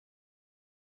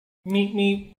Meep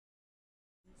meep.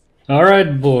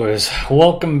 Alright boys,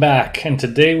 welcome back, and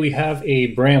today we have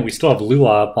a brand, we still have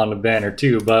Lua up on the banner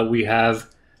too, but we have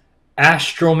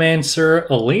ASTROMANCER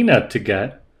ELENA to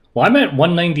get. Well, I'm at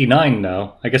 199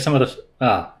 now. I guess I'm at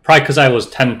probably because I was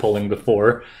 10 pulling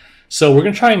before. So we're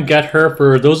going to try and get her.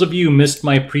 For those of you who missed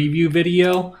my preview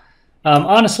video,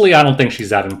 honestly, I don't think she's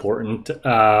that important.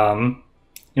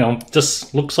 You know,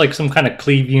 just looks like some kind of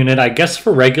cleave unit. I guess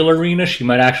for regular arena, she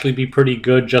might actually be pretty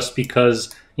good just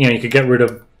because, you know, you could get rid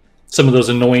of some of those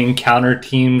annoying counter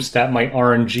teams that might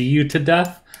RNG you to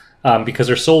death. Because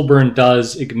her soul burn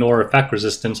does ignore effect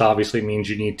resistance, obviously means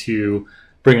you need to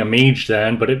bring a mage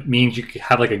then, but it means you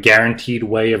have like a guaranteed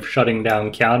way of shutting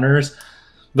down counters.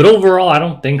 But overall, I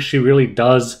don't think she really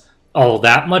does all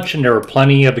that much, and there are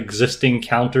plenty of existing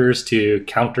counters to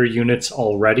counter units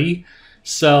already.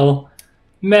 So,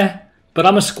 meh. But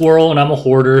I'm a squirrel and I'm a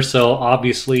hoarder, so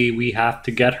obviously we have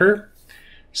to get her.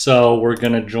 So we're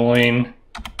going to join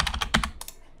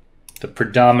the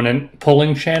predominant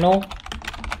pulling channel.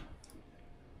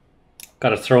 Got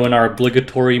to throw in our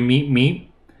obligatory MEEP.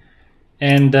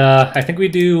 And I think we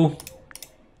do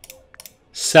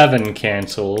 7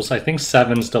 cancels. I think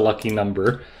 7's the lucky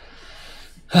number.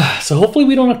 So hopefully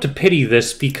we don't have to pity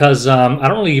this because I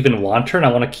don't really even want her, and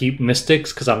I want to keep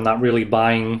Mystics because I'm not really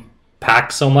buying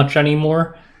packs so much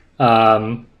anymore.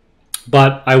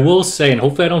 But I will say, and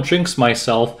hopefully I don't jinx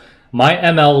myself, my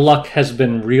ML luck has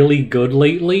been really good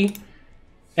lately,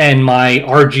 and my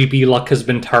RGB luck has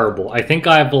been terrible. I think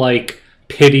I've like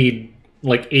pitied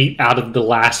like 8 out of the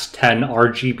last 10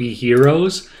 RGB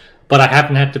heroes, but I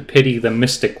haven't had to pity the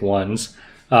Mystic ones,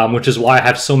 which is why I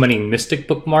have so many Mystic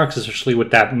bookmarks, especially with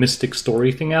that Mystic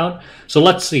story thing out. So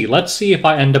let's see. Let's see if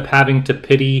I end up having to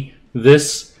pity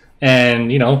this,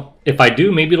 and, you know, if I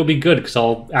do, maybe it'll be good, because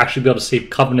I'll actually be able to save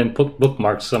Covenant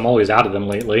bookmarks, because I'm always out of them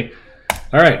lately.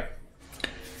 Alright.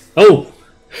 Oh!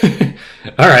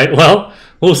 Alright, well,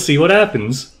 we'll see what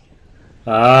happens.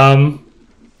 We're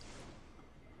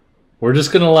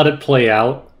just going to let it play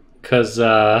out, because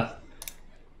ML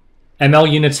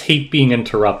units hate being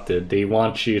interrupted. They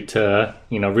want you to,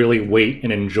 you know, really wait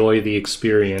and enjoy the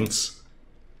experience.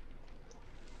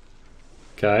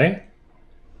 Okay.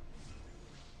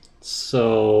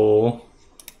 So...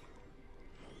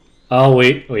 oh,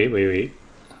 wait.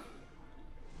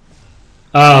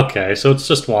 Oh, okay, so it's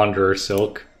just Wanderer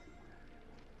Silk.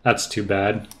 That's too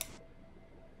bad.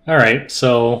 Alright,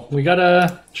 so we got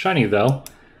a shiny, though.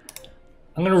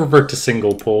 I'm going to revert to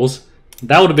single pulls.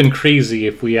 That would have been crazy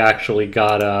if we actually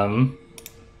got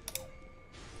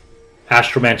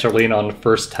ASTROMANCER ELENA on the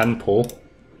first 10 pull.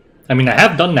 I mean, I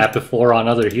have done that before on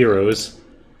other heroes.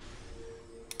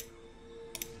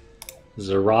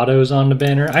 Zerado's on the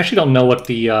banner. I actually don't know what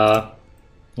the...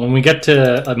 when we get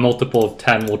to a multiple of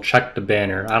 10, we'll check the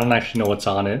banner. I don't actually know what's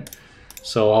on it.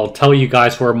 So I'll tell you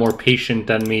guys who are more patient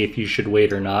than me if you should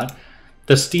wait or not.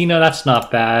 Destina, that's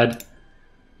not bad.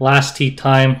 Last Tea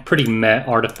Time, pretty meh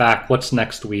artifact. What's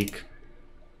next week?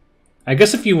 I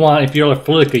guess if you want, if you're a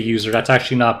Flitica user, that's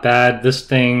actually not bad. This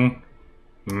thing,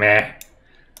 meh.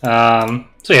 So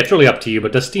yeah, it's really up to you,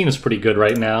 but Destina is pretty good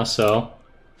right now, so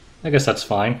I guess that's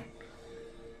fine.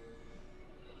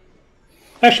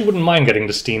 I actually wouldn't mind getting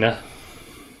Destina.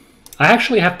 I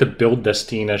actually have to build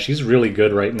Destina. She's really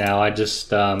good right now. I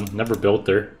just never built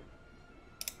her.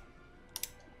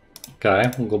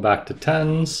 Okay, we'll go back to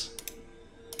 10s.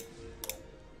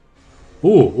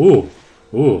 Ooh,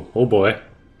 oh boy.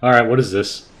 Alright, what is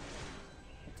this?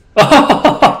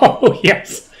 Oh,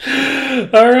 yes!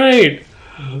 Alright!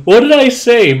 What did I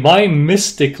say? My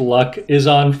Mystic luck is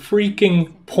on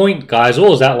freaking point, guys. What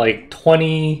was that, like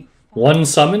 21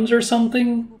 summons or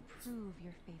something?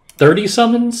 30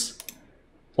 summons?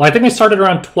 Well, I think I started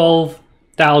around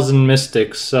 12,000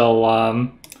 Mystics,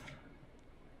 so,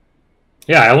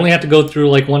 yeah, I only have to go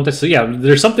through like one test. So yeah,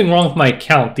 there's something wrong with my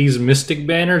account. These Mystic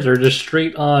banners are just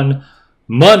straight on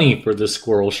money for the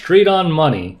squirrel. Straight on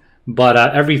money. But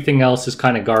everything else is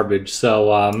kind of garbage.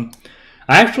 So I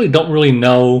actually don't really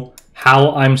know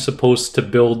how I'm supposed to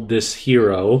build this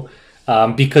hero.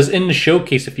 Because in the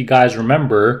showcase, if you guys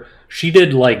remember, she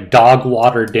did like dog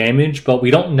water damage, but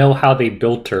we don't know how they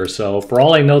built her. So for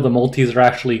all I know, the multis are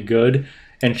actually good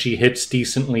and she hits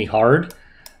decently hard.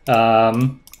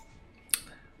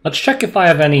 Let's check if I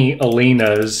have any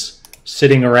Elenas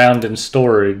sitting around in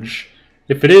storage.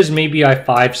 If it is, maybe I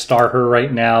 5-star her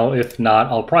right now. If not,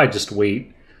 I'll probably just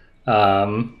wait. I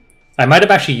might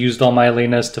have actually used all my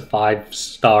Elenas to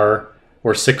 5-star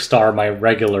or 6-star my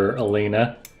regular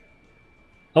Elena.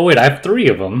 Oh wait, I have 3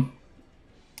 of them.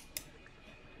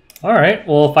 Alright,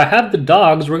 well if I have the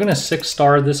dogs, we're going to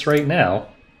 6-star this right now.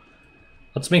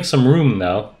 Let's make some room,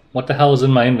 though. What the hell is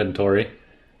in my inventory?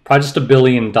 Probably just a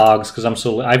billion dogs, because I'm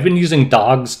so... I've been using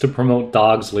dogs to promote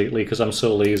dogs lately, because I'm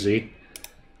so lazy.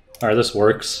 Alright, this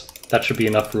works. That should be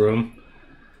enough room.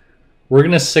 We're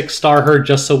going to 6-star her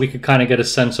just so we could kind of get a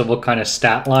sense of what kind of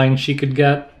stat line she could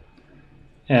get.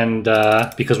 And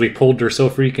because we pulled her so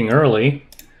freaking early.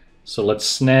 So let's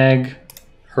snag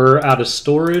her out of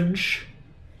storage.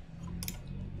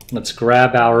 Let's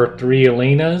grab our 3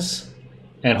 Elenas.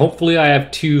 And hopefully I have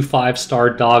 2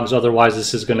 5-star dogs, otherwise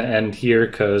this is going to end here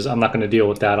because I'm not going to deal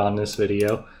with that on this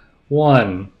video.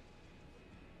 1.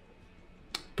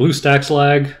 Bluestacks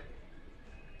lag.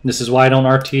 This is why I don't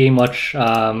RTA much.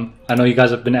 I know you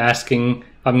guys have been asking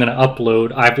if I'm going to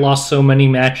upload. I've lost so many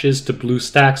matches to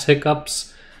Bluestacks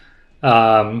hiccups.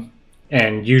 And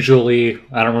usually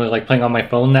I don't really like playing on my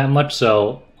phone that much,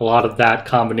 so a lot of that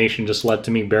combination just led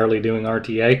to me barely doing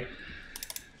RTA.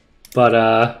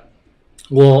 But,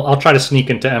 well, I'll try to sneak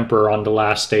into Emperor on the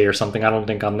last day or something. I don't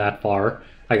think I'm that far.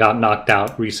 I got knocked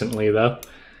out recently, though.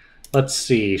 Let's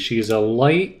see. She's a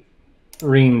light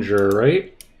ranger,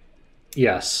 right?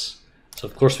 Yes. So,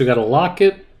 of course, we got to lock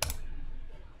it.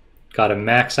 Got to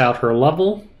max out her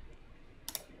level.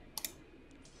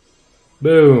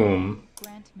 Boom.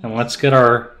 And let's get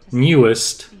our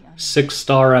newest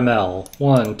 6-star ML.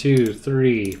 1, 2,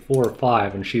 3, 4,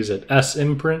 5. And she's at S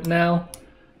imprint now.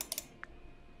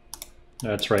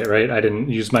 That's right, right? I didn't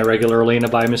use my regular Elena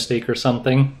by mistake or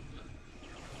something.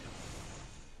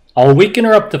 I'll weaken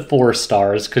her up to 4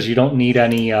 stars because you don't need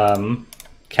any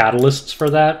catalysts for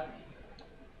that.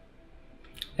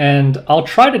 And I'll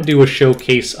try to do a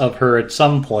showcase of her at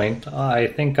some point. I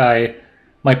think I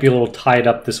might be a little tied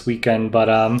up this weekend, but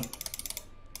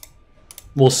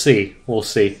we'll see. We'll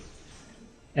see.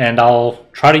 And I'll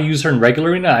try to use her in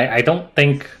regular arena. I don't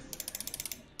think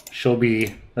she'll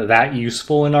be that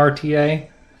useful in RTA.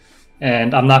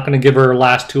 And I'm not going to give her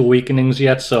last 2 awakenings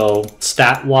yet, so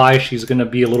stat-wise she's going to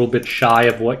be a little bit shy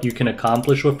of what you can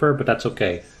accomplish with her, but that's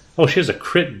okay. Oh, she has a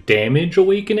crit damage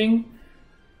awakening?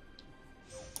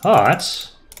 Oh,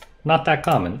 that's not that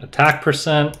common. Attack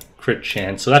percent, crit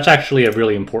chance. So that's actually a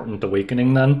really important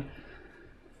awakening then.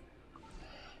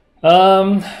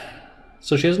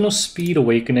 So she has no speed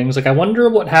awakenings. Like, I wonder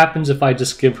what happens if I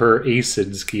just give her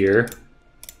Acid's gear.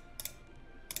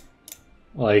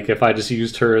 Like, if I just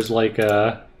used her as, like,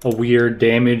 a weird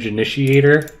damage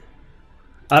initiator.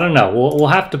 I don't know. We'll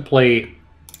have to play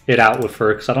it out with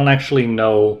her, because I don't actually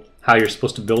know how you're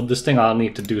supposed to build this thing. I'll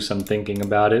need to do some thinking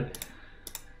about it.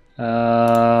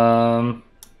 No,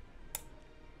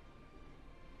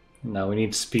 we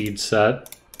need speed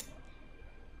set.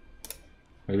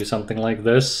 Maybe something like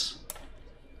this.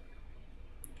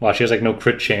 Wow, she has, like, no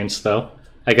crit chance, though.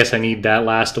 I guess I need that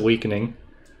last awakening.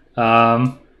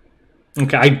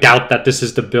 Okay, I doubt that this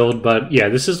is the build, but yeah,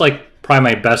 this is like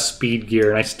probably my best speed gear,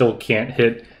 and I still can't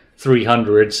hit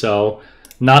 300, so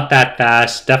not that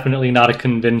fast. Definitely not a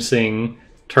convincing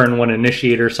turn 1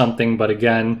 initiator or something, but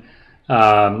again,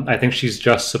 I think she's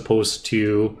just supposed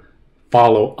to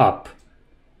follow up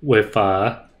with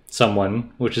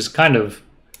someone, which is kind of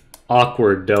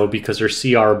awkward though, because her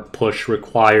CR push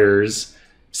requires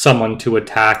someone to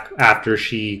attack after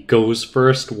she goes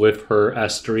first with her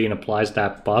S3 and applies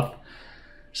that buff.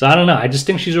 So I don't know, I just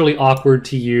think she's really awkward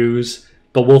to use,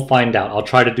 but we'll find out. I'll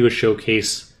try to do a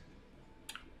showcase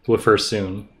with her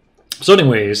soon. So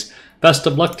anyways, best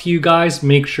of luck to you guys.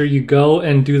 Make sure you go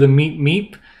and do the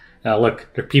MEEP.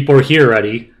 Look, people are here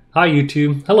already. Hi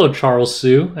YouTube. Hello Charles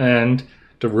Sue. And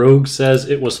the Rogue says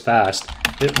it was fast.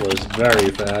 It was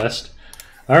very fast.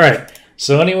 Alright,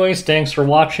 so anyways, thanks for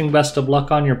watching. Best of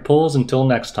luck on your pulls. Until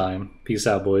next time. Peace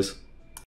out, boys.